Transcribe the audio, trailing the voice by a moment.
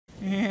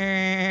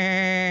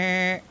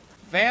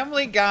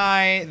Family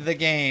Guy the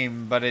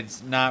game, but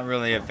it's not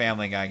really a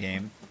Family Guy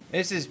game.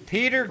 This is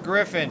Peter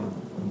Griffin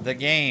the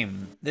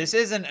game. This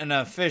isn't an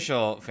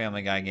official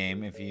Family Guy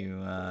game, if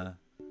you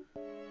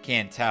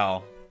can't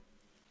tell.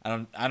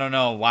 I don't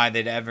know why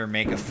they'd ever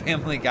make a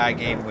Family Guy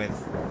game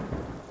with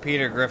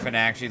Peter Griffin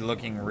actually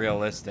looking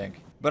realistic.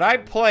 But I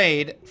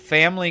played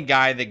Family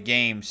Guy the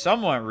game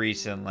somewhat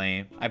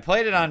recently. I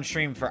played it on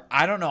stream for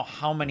I don't know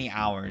how many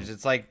hours.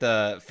 It's like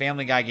the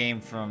Family Guy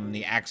game from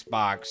the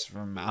Xbox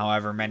from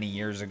however many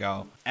years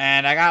ago.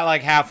 And I got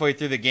like halfway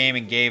through the game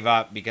and gave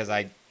up because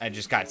I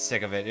just got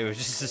sick of it. It was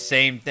just the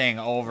same thing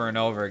over and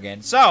over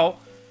again. So,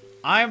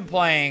 I'm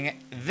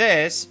playing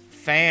this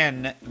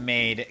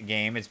fan-made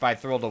game. It's by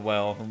Thrill to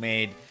Will, who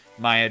made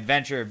my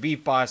Adventure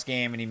Beef Boss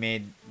game, and he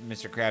made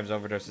Mr. Krabs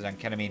Overdoses on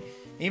Ketamine.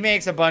 He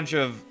makes a bunch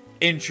of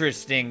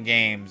interesting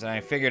games, and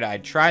I figured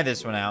I'd try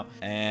this one out.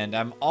 And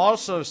I'm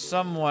also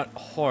somewhat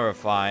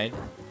horrified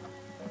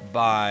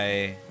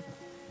by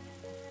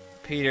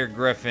Peter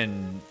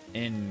Griffin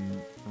in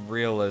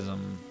realism.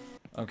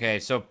 Okay,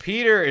 so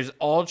Peter is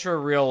ultra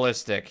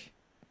realistic,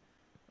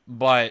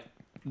 but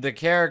the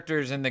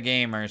characters in the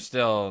game are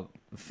still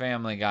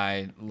Family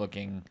Guy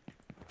looking.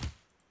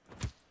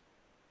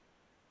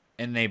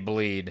 And they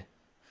bleed.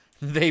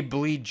 They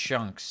bleed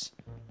chunks.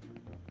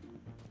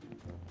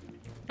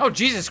 Oh,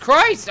 Jesus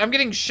Christ! I'm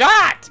getting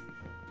shot!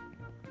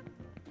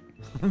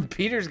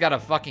 Peter's got a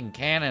fucking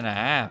can and a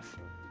half.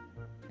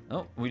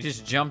 Oh, we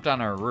just jumped on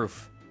our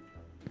roof.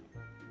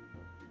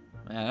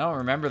 Man, I don't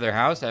remember their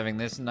house having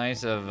this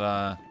nice of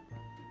a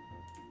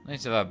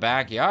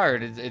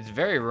backyard. It's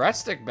very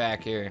rustic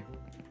back here.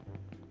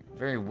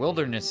 Very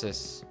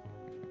wilderness-y.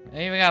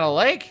 They even got a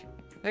lake.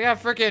 They got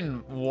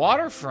freaking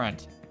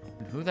waterfront.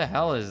 Who the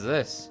hell is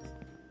this?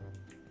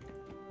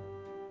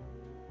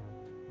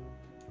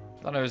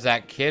 Thought it was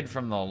that kid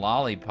from the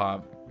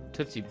Lollipop,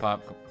 Tootsie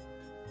Pop.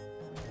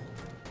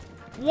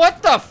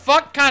 What the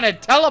fuck kind of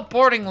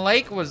teleporting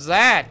lake was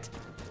that?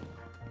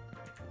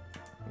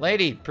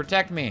 Lady,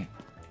 protect me.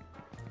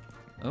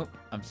 Oh,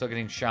 I'm still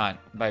getting shot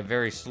by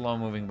very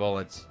slow-moving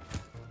bullets.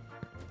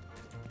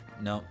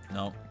 Nope,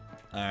 nope.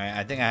 Alright,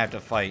 I think I have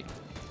to fight.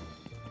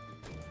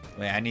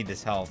 Wait, I need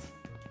this health.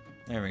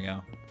 There we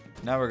go.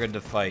 Now we're good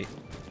to fight.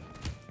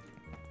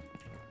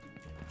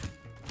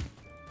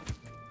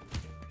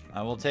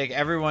 I will take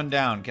everyone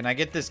down. Can I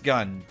get this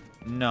gun?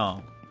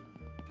 No.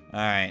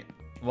 Alright.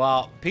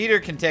 Well, Peter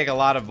can take a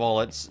lot of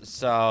bullets,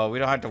 so we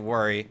don't have to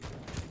worry.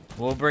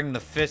 We'll bring the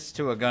fists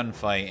to a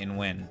gunfight and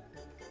win.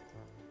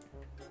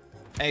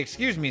 Hey,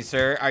 excuse me,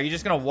 sir. Are you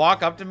just gonna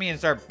walk up to me and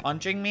start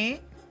punching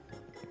me?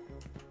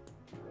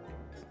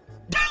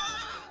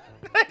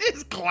 I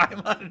just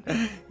climb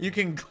on. You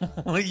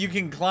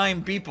can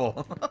climb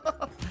people.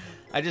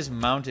 I just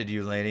mounted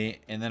you, lady,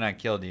 and then I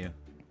killed you.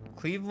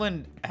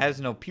 Cleveland has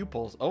no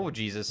pupils. Oh,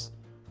 Jesus.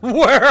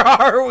 Where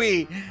are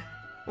we?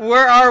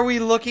 Where are we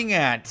looking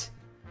at?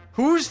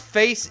 Whose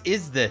face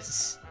is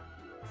this?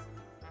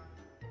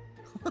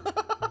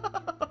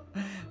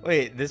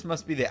 Wait, this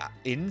must be the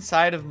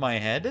inside of my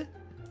head?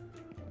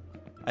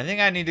 I think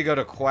I need to go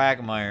to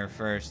Quagmire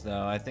first,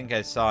 though. I think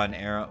I saw an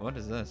arrow. What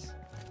is this?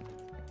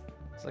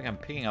 It's like I'm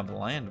picking up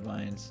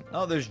landmines.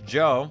 Oh, there's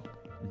Joe.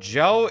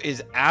 Joe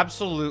is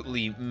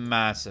absolutely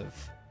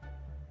massive.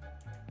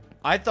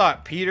 I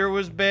thought Peter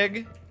was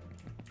big.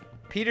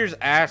 Peter's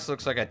ass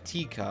looks like a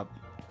teacup.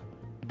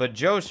 But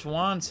Joe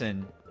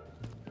Swanson...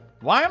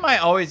 Why am I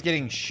always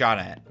getting shot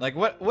at? Like,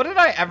 what did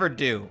I ever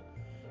do?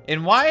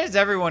 And why is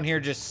everyone here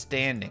just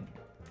standing?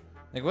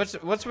 Like, what's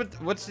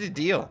the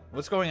deal?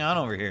 What's going on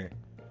over here?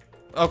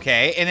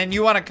 Okay, and then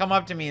you want to come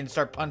up to me and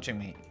start punching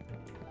me.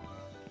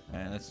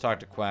 Alright, let's talk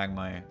to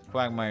Quagmire.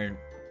 Quagmire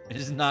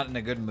is not in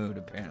a good mood,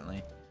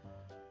 apparently.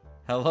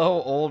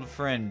 Hello, old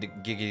friend,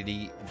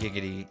 giggity,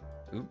 giggity.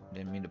 Oop,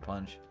 didn't mean to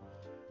punch.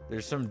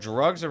 There's some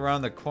drugs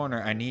around the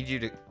corner. I need you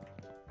to...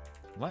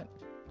 What?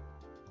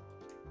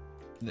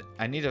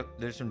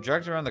 There's some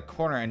drugs around the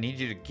corner. I need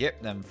you to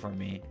get them for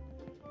me.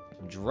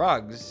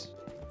 Drugs?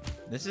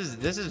 This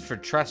is for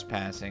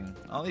trespassing.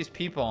 All these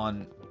people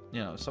on,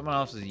 you know, someone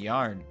else's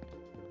yard.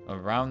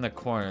 Around the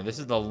corner. This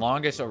is the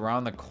longest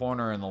around the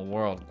corner in the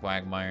world,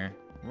 Quagmire.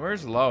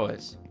 Where's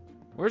Lois?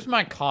 Where's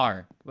my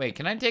car? Wait,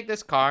 can I take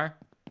this car?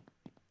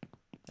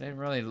 I didn't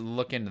really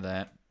look into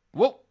that.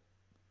 Whoa!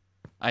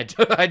 I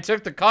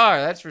took the car,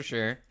 that's for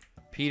sure.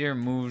 Peter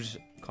moves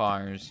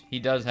cars. He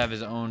does have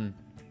his own...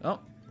 Oh.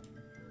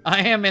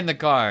 I am in the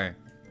car.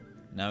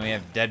 Now we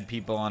have dead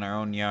people on our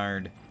own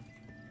yard.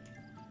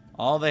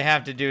 All they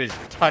have to do is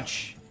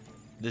touch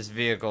this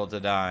vehicle to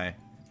die.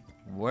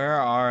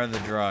 Where are the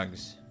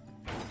drugs?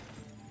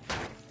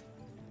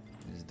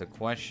 Is the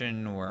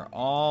question we're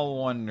all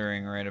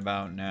wondering right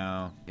about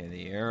now. Okay,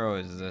 the arrow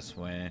is this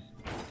way.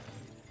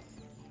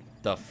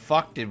 The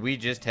fuck did we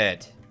just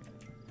hit?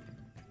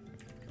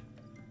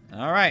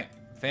 Alright,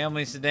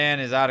 family sedan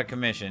is out of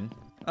commission.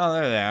 Oh,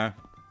 there they are.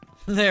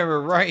 They were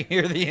right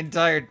here the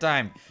entire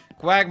time.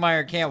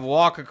 Quagmire can't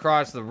walk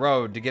across the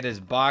road to get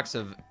his box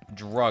of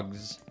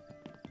drugs.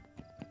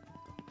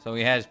 So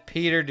he has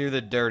Peter do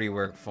the dirty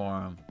work for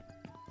him.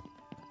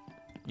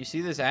 You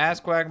see this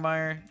ass,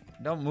 Quagmire?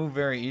 Don't move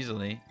very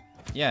easily.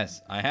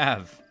 Yes, I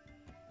have.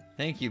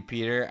 Thank you,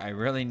 Peter. I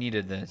really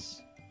needed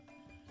this.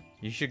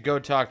 You should go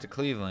talk to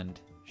Cleveland.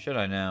 Should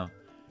I now?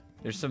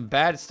 There's some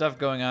bad stuff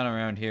going on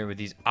around here with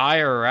these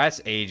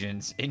IRS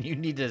agents, and you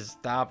need to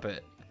stop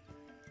it.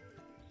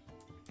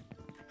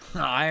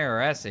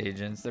 IRS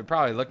agents? They're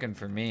probably looking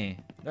for me.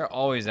 They're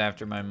always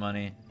after my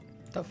money.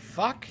 The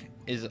fuck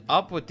is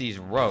up with these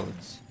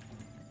roads?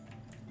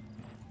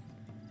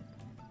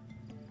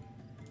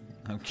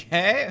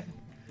 Okay.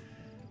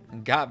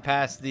 Got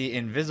past the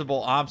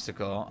invisible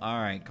obstacle.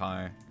 Alright,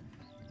 car.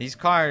 These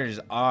cars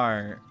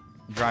are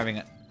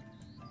driving...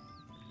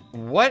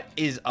 What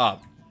is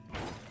up?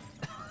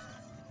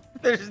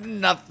 There's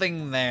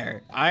nothing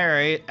there.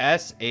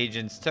 IRS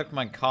agents took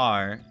my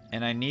car,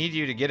 and I need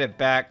you to get it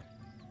back.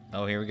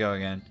 Oh, here we go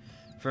again.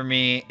 For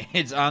me,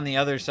 it's on the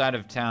other side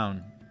of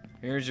town.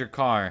 Here's your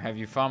car. Have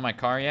you found my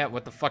car yet?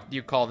 What the fuck do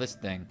you call this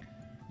thing?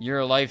 You're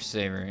a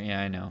lifesaver.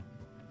 Yeah, I know.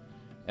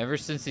 Ever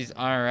since these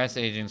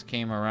IRS agents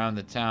came around,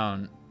 the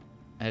town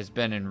has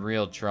been in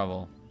real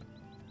trouble.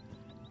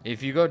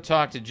 If you go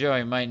talk to Joe,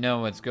 he might know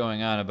what's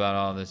going on about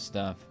all this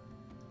stuff.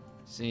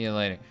 See you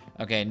later.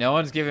 Okay, no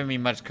one's giving me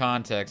much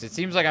context. It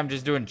seems like I'm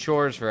just doing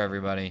chores for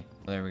everybody.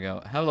 There we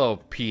go. Hello,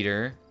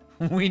 Peter.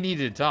 We need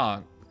to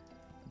talk.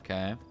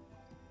 Okay.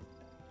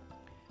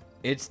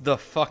 It's the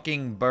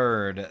fucking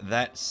bird.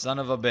 That son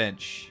of a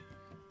bitch.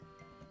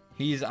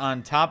 He's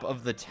on top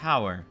of the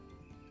tower.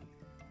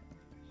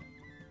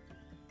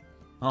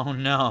 Oh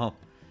no.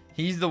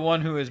 He's the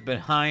one who is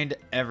behind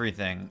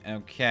everything.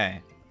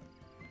 Okay.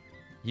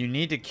 You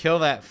need to kill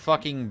that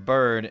fucking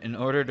bird in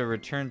order to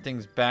return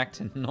things back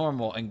to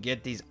normal and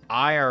get these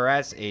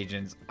IRS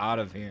agents out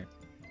of here.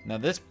 Now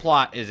this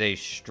plot is a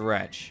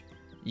stretch.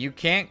 You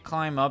can't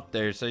climb up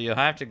there, so you'll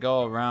have to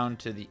go around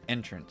to the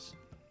entrance.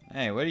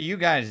 Hey, what are you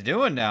guys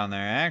doing down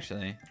there,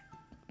 actually?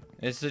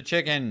 It's the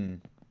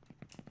chicken.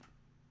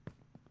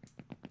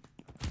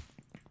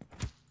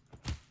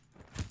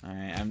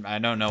 Alright, I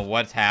don't know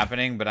what's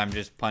happening, but I'm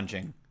just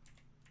punching.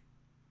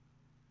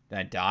 Did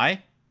I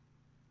die?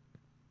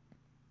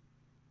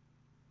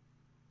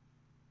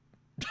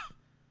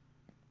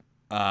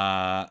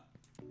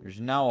 There's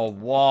now a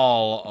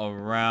wall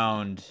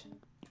around...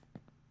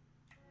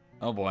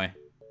 Oh boy.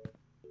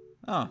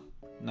 Oh,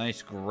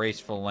 nice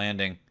graceful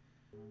landing.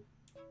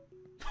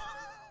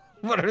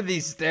 What are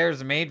these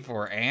stairs made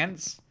for?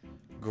 Ants?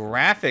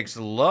 Graphics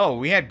low.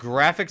 We had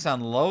graphics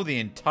on low the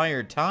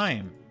entire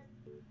time.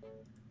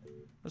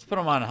 Let's put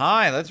them on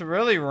high. Let's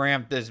really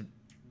ramp this.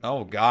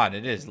 Oh god,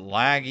 it is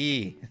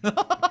laggy.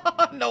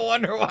 No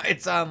wonder why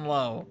it's on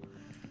low.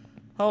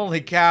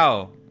 Holy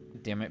cow.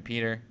 Damn it,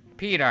 Peter.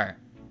 Peter.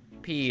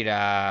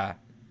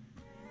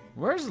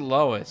 Where's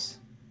Lois?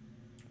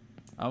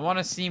 I want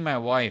to see my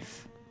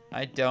wife.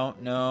 I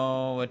don't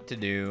know what to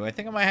do. I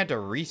think I might have to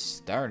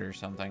restart or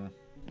something.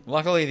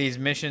 Luckily, these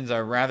missions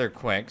are rather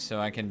quick, so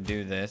I can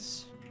do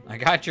this. I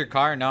got your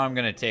car. Now I'm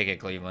going to take it,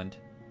 Cleveland.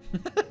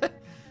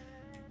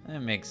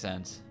 That makes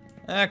sense.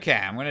 Okay,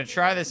 I'm going to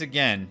try this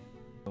again.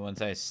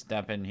 Once I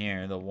step in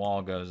here, the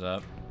wall goes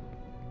up.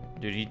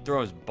 Dude, he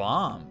throws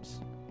bombs.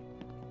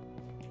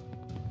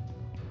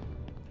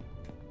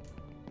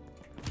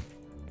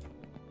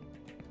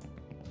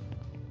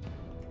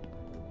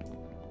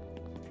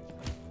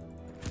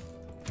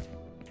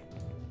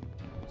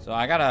 So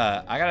I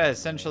gotta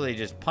essentially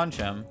just punch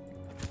him.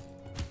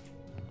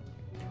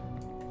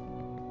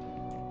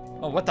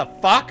 Oh, what the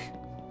fuck?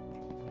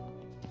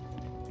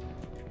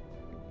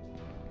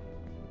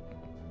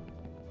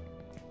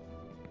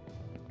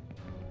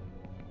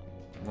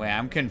 Wait,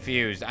 I'm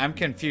confused. I'm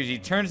confused. He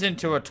turns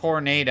into a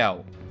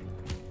tornado.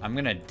 I'm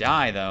gonna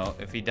die though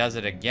if he does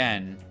it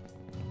again.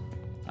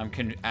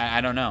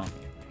 I don't know.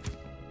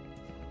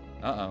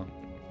 Uh-oh.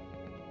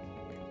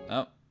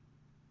 Oh.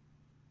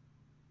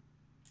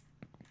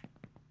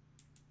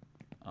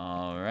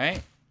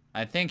 Alright.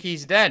 I think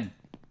he's dead.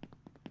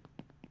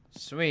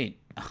 Sweet.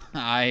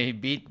 I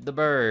beat the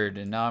bird,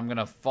 and now I'm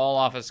gonna fall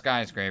off a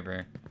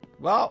skyscraper.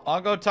 Well,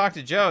 I'll go talk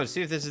to Joe,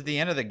 see if this is the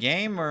end of the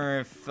game, or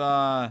if,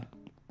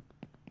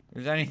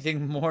 there's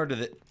anything more to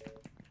the...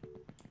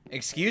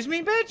 Excuse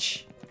me,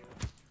 bitch?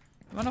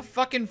 You wanna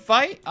fucking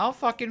fight? I'll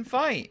fucking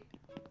fight.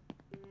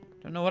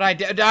 Don't know what I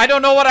did. I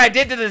don't know what I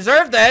did to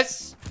deserve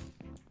this!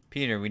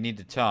 Peter, we need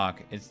to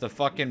talk. It's the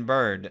fucking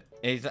bird.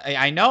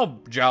 I know,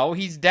 Joe.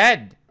 He's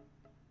dead.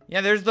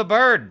 Yeah, there's the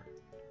bird.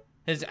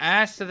 His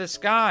ass to the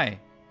sky.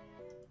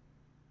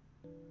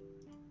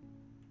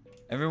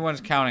 Everyone's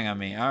counting on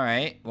me.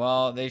 Alright.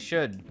 Well, they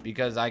should,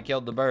 because I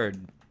killed the bird.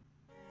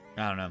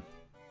 I don't know.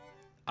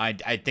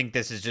 I think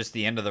this is just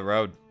the end of the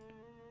road.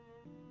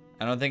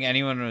 I don't think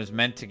anyone was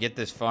meant to get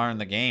this far in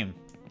the game.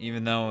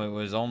 Even though it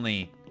was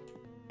only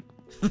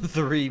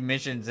 3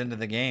 missions into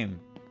the game.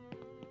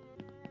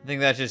 I think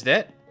that's just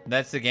it.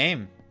 That's the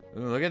game.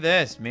 Ooh, look at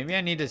this. Maybe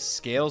I need to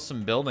scale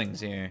some buildings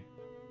here.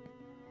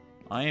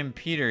 I am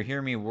Peter.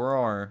 Hear me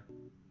roar.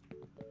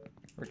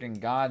 Freaking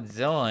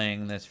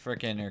Godzillaing this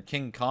freaking, or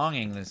King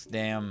Konging this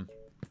damn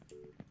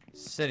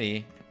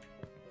city.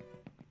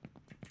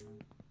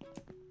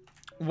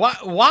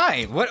 What?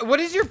 Why? What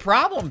is your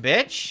problem,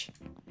 bitch?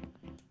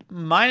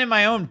 Minding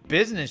my own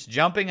business,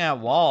 jumping at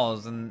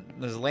walls, and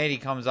this lady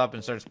comes up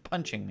and starts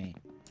punching me.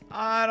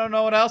 I don't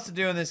know what else to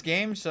do in this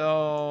game,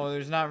 so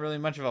there's not really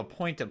much of a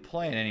point to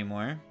play it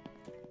anymore.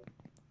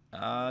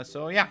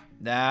 So yeah,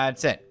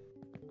 that's it.